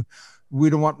 then we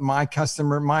don't want my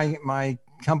customer, my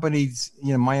company's,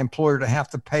 my employer to have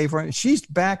to pay for it." She's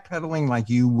backpedaling like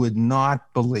you would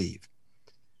not believe.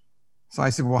 So I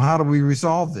said, "Well, how do we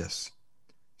resolve this?"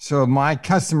 So my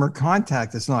customer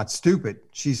contact is not stupid.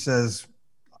 She says,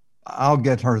 "I'll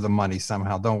get her the money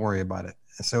somehow. Don't worry about it."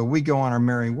 So we go on our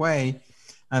merry way.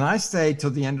 And I stay till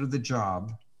the end of the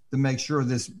job to make sure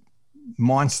this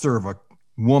monster of a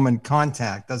woman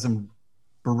Contact doesn't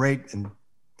berate and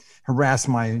harass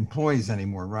my employees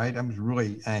anymore, right? I was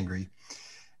really angry.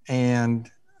 And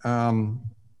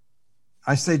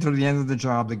I stayed till the end of the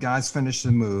job. The guys finished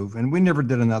the move, and we never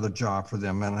did another job for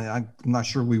them. And I'm not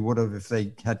sure we would have if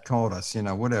they had called us,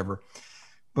 whatever.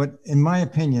 But in my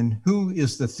opinion, who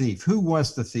is the thief? Who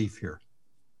was the thief here?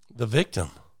 The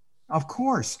victim. Of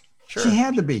course. Sure. She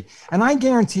had to be. And I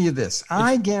guarantee you this.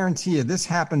 I guarantee you this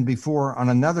happened before on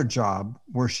another job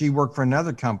where she worked for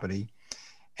another company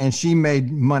and she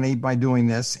made money by doing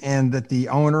this, and that the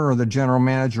owner or the general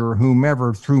manager or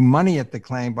whomever threw money at the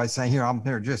claim by saying,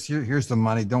 here's the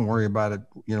money. Don't worry about it.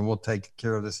 We'll take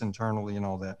care of this internally and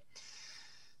all that.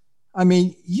 I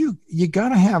mean, you got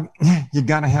to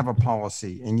have a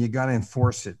policy, and you got to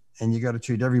enforce it, and you got to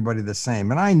treat everybody the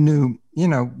same. And I knew,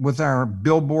 with our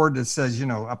billboard that says,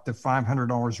 up to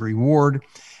 $500 reward,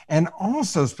 and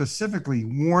also specifically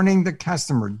warning the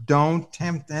customer, don't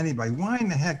tempt anybody. Why in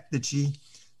the heck did she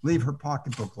leave her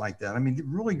pocketbook like that? I mean,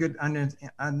 really good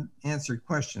unanswered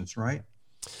questions, right?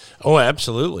 Oh,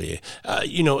 absolutely.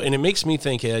 And it makes me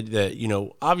think, Ed,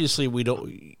 that, obviously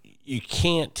you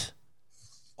can't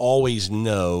always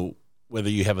know whether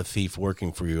you have a thief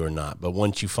working for you or not. But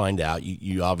once you find out,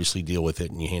 you obviously deal with it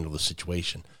and you handle the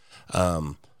situation.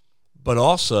 But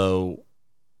also,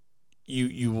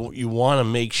 you want to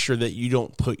make sure that you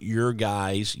don't put your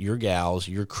guys, your gals,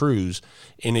 your crews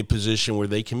in a position where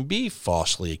they can be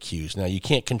falsely accused. Now, you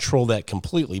can't control that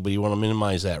completely, but you want to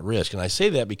minimize that risk. And I say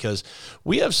that because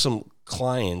we have some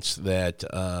clients that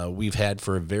we've had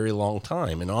for a very long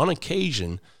time. And on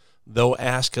occasion, they'll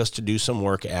ask us to do some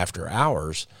work after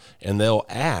hours, and they'll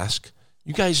ask,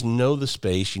 "You guys know the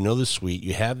space, you know the suite,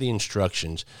 you have the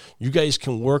instructions. You guys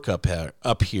can work up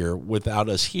here without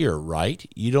us here, right?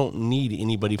 You don't need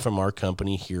anybody from our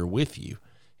company here with you."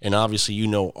 And obviously,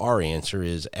 our answer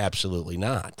is absolutely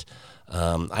not.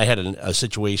 I had a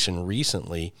situation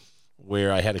recently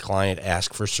where I had a client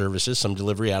ask for services, some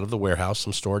delivery out of the warehouse,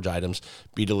 some storage items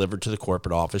be delivered to the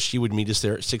corporate office. She would meet us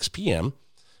there at 6 p.m.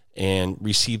 and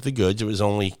receive the goods. It was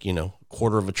only,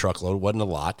 quarter of a truckload. It wasn't a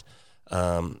lot.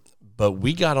 But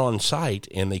we got on site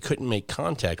and they couldn't make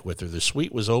contact with her. The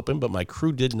suite was open, but my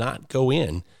crew did not go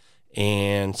in,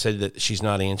 and said that she's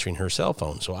not answering her cell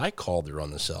phone. So I called her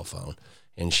on the cell phone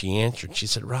and she answered. She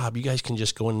said, "Rob, you guys can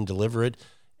just go in and deliver it.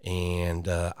 And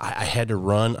I had to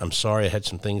run. I'm sorry. I had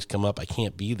some things come up. I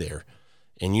can't be there."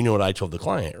 And you know what I told the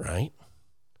client, right?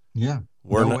 Yeah.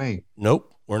 No way.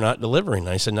 Nope. We're not delivering.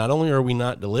 I said, not only are we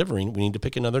not delivering, we need to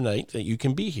pick another night that you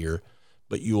can be here,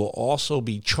 but you will also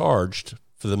be charged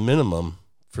for the minimum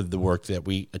for the work that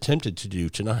we attempted to do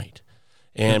tonight.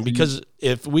 And because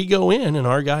if we go in and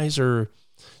our guys are,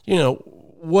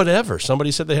 whatever,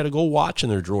 somebody said they had a gold watch in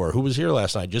their drawer. Who was here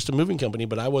last night? Just a moving company,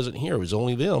 but I wasn't here. It was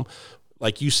only them.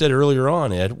 Like you said earlier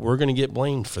on, Ed, we're going to get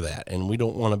blamed for that. And we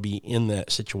don't want to be in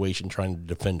that situation trying to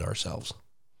defend ourselves.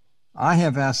 I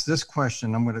have asked this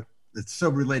question. It's so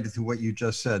related to what you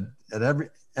just said. At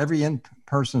every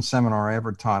in-person seminar I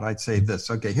ever taught, I'd say this.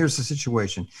 Okay, here's the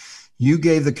situation. You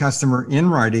gave the customer in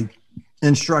writing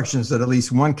instructions that at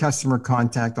least one customer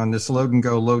contact on this load and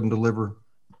go, load and deliver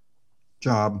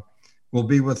job will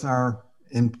be with our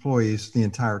employees the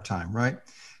entire time, right?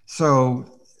 So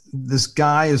this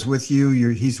guy is with you.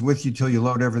 He's with you till you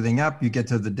load everything up. You get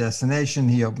to the destination.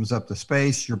 He opens up the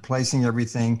space. You're placing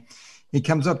everything. He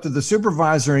comes up to the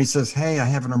supervisor and he says, "Hey, I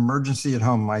have an emergency at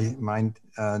home. My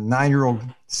 9-year-old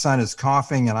son is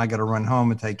coughing and I got to run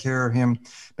home and take care of him.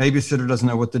 Babysitter doesn't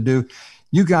know what to do.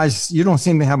 You guys, you don't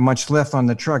seem to have much left on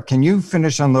the truck. Can you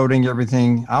finish unloading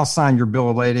everything? I'll sign your bill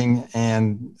of lading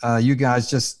and you guys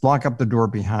just lock up the door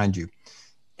behind you."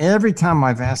 Every time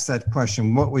I've asked that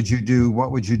question, what would you do?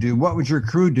 What would you do? What would your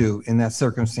crew do in that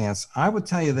circumstance? I would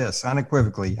tell you this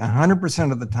unequivocally,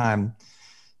 100% of the time,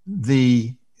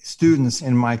 the students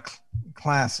in my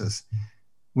classes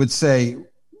would say,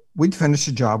 we'd finish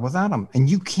the job without him. And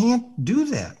you can't do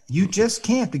that. You just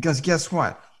can't, because guess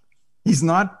what? He's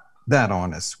not that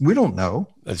honest. We don't know.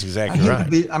 That's exactly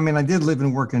right. I did live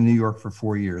and work in New York for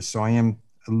 4 years, so I am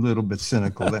a little bit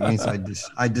cynical. That means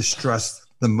I distrust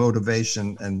the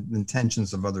motivation and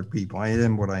intentions of other people. I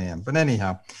am what I am. But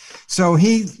anyhow, so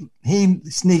he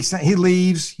sneaks, he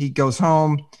leaves, he goes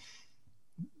home.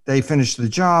 They finish the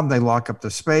job. They lock up the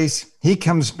space. He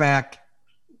comes back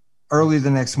early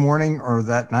the next morning or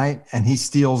that night, and he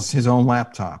steals his own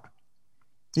laptop.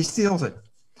 He steals it.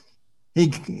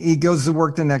 He goes to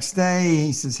work the next day.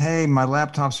 He says, "Hey, my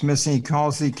laptop's missing." He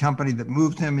calls the company that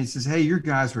moved him. He says, "Hey, your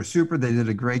guys were super. They did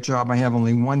a great job. I have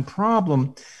only one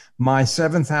problem. My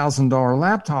 $7,000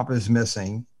 laptop is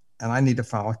missing, and I need to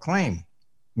file a claim."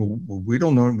 Well, we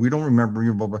don't know. We don't remember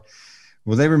your blah, blah.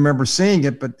 Well, they remember seeing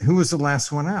it, but who was the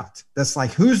last one out? That's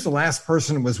like, who's the last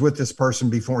person who was with this person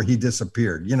before he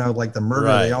disappeared? You know, like the murder,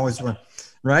 right. They always went,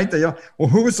 right? Well,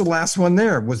 who was the last one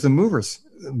there? Was the movers.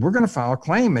 We're going to file a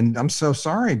claim, and I'm so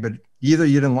sorry, but either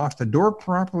you didn't lock the door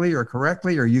properly or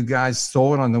correctly, or you guys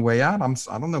stole it on the way out.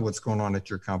 I don't know what's going on at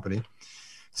your company.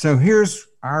 So here's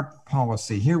our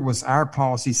policy. Here was our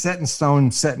policy, set in stone,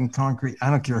 set in concrete.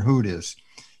 I don't care who it is.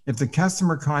 If the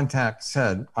customer contact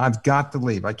said, "I've got to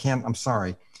leave, I'm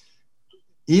sorry,"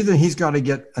 either he's got to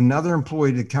get another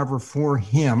employee to cover for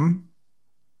him,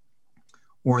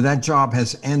 or that job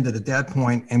has ended at that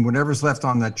point, and whatever's left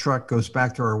on that truck goes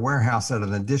back to our warehouse at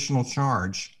an additional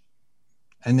charge.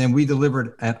 And then we deliver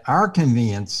it at our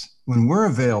convenience when we're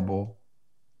available,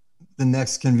 the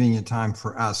next convenient time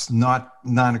for us, not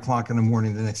 9 o'clock in the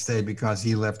morning the next day because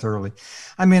he left early.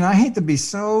 I mean, I hate to be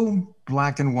so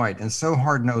black and white and so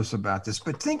hard-nosed about this,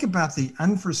 but think about the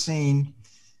unforeseen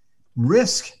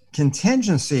risk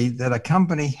contingency that a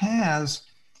company has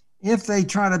if they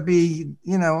try to be,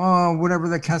 whatever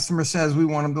the customer says, we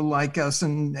want them to like us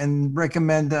and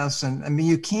recommend us. And I mean,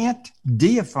 you can't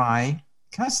deify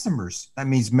customers. That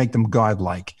means make them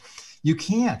godlike. You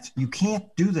can't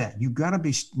do that. You've got to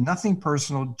be nothing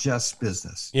personal, just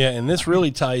business. Yeah. And this really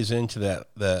ties into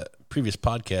the previous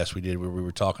podcast we did where we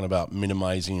were talking about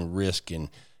minimizing risk and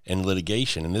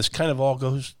litigation. And this kind of all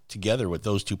goes together with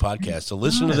those two podcasts. So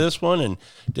listen to this one, and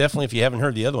definitely if you haven't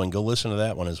heard the other one, go listen to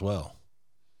that one as well.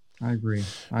 I agree.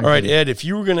 All right, Ed, if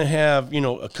you were going to have,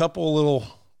 a couple little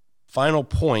final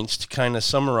points to kind of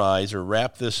summarize or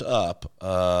wrap this up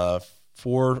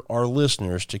for our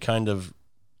listeners to kind of,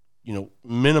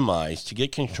 minimize, to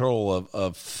get control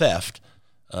of theft,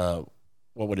 what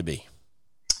would it be?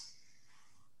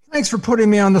 Thanks for putting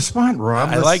me on the spot, Rob.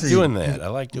 I like doing that.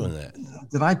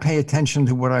 Did I pay attention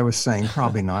to what I was saying?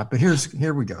 Probably not. But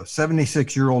here we go.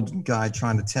 76-year-old guy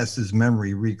trying to test his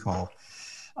memory recall.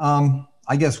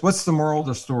 I guess what's the moral of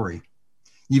the story?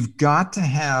 You've got to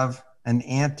have an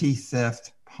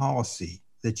anti-theft policy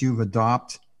that you've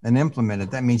adopted and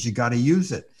implemented. That means you got to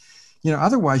use it.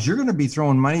 Otherwise you're going to be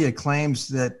throwing money at claims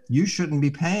that you shouldn't be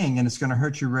paying, and it's going to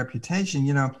hurt your reputation.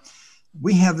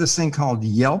 We have this thing called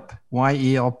Yelp,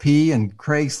 Y-E-L-P, and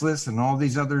Craigslist and all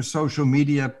these other social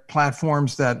media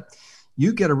platforms that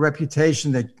you get a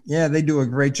reputation that, they do a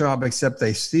great job, except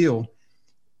they steal.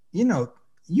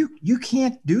 You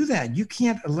can't do that. You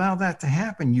can't allow that to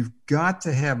happen. You've got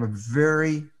to have a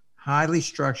very highly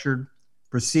structured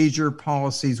procedure,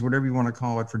 policies, whatever you want to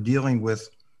call it, for dealing with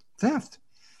theft.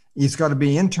 It's got to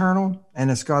be internal,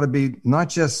 and it's got to be not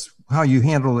just how you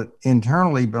handle it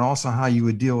internally, but also how you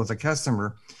would deal with a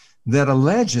customer that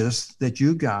alleges that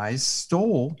you guys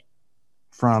stole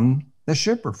from the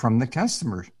shipper, from the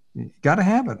customer. You got to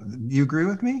have it. Do you agree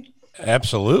with me?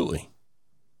 Absolutely.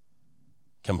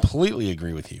 Completely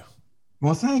agree with you.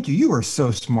 Well, thank you. You are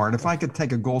so smart. If I could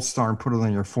take a gold star and put it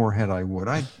on your forehead, I would.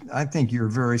 I think you're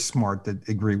very smart that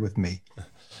agree with me.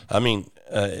 I mean,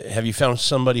 have you found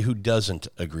somebody who doesn't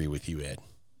agree with you, Ed?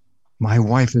 My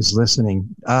wife is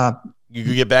listening. You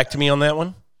could get back to me on that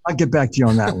one? I'll get back to you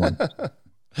on that one.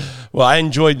 Well, I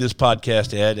enjoyed this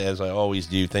podcast, Ed, as I always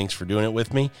do. Thanks for doing it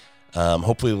with me.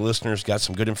 Hopefully the listeners got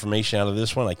some good information out of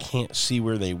this one. I can't see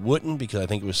where they wouldn't, because I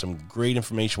think it was some great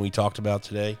information we talked about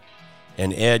today.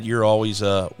 And Ed, you're always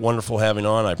wonderful having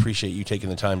on. I appreciate you taking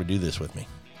the time to do this with me.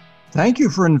 Thank you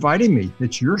for inviting me.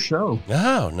 It's your show.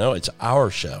 No, it's our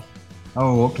show.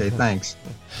 Oh, okay. Thanks.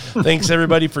 Thanks,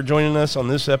 everybody, for joining us on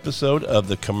this episode of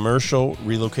the Commercial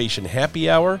Relocation Happy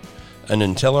Hour. And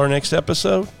until our next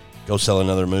episode, go sell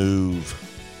another move.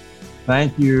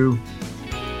 Thank you.